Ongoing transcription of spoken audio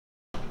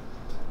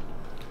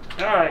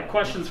All right,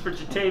 questions for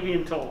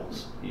Jaetavian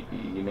Toles.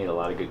 You made a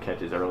lot of good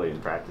catches early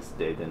in practice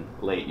today. Then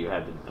late you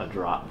had a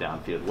drop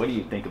downfield. What do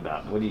you think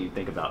about? What do you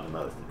think about the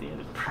most at the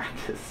end of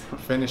practice?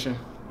 Finishing.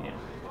 Yeah.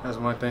 That's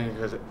one thing,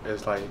 because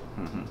it's like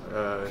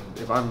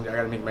if I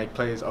got to make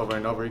plays over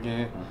and over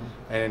again,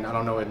 and I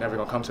don't know, it's never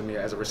gonna come to me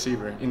as a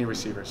receiver, any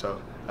receiver.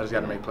 So I just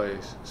got to make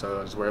plays. So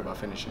I just worry about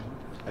finishing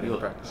at the end of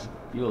practice.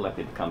 You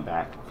elected to come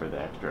back for the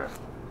extra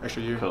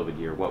year. COVID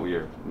year. What were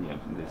your,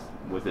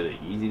 was it an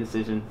easy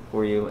decision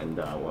for you, and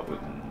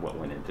what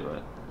went into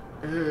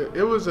it?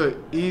 It was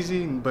an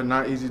easy but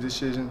not easy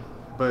decision.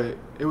 But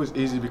it was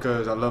easy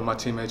because I love my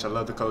teammates, I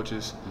love the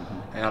coaches,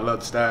 and I love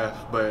the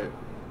staff. But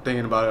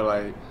thinking about it,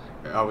 like,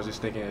 I was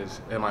just thinking,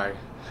 is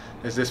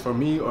this for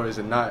me or is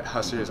it not?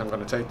 How serious I'm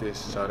going to take this?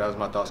 So that was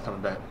my thoughts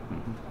coming back.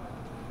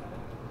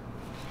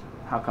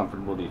 How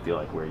comfortable do you feel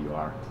like where you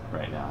are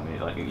right now? I mean,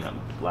 like,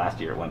 last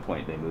year at one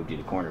point they moved you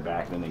to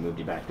cornerback, then they moved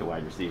you back to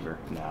wide receiver.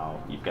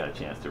 Now you've got a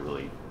chance to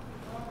really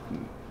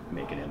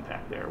make an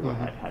impact there.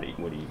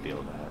 What do you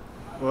feel about it?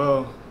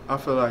 Well, I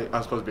feel like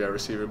I'm supposed to be a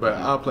receiver, but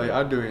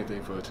I'll do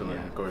anything for Tulane,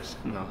 of course.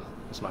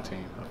 It's my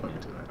team. I fucking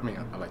Tulane. I mean,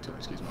 I like Tulane,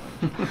 excuse me.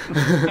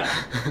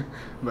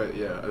 But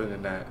yeah, other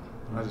than that,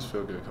 I just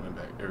feel good coming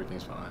back.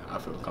 Everything's fine. I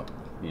feel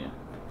comfortable. Yeah.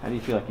 How do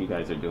you feel like you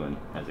guys are doing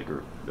as a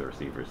group, the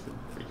receivers, in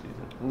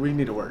preseason? We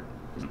need to work.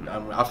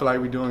 I feel like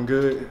we're doing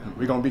good.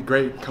 We're gonna be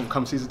great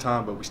come season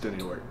time, but we still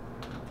need to work.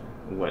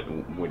 What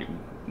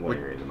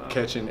area the most?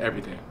 Catching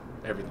everything.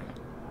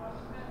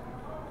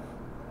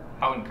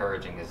 How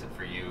encouraging is it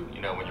for you,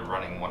 when you're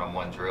running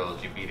one-on-one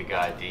drills, you beat a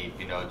guy deep,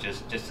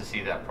 just to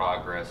see that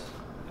progress,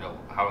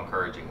 how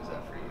encouraging is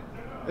that for you?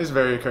 It's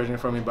very encouraging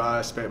for me, but I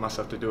expect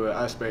myself to do it.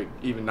 I expect,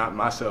 even not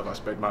myself, I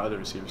expect my other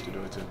receivers to do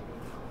it too.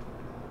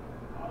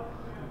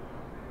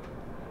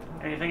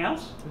 Anything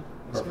else?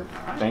 Perfect.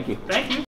 Thank you. Thank you.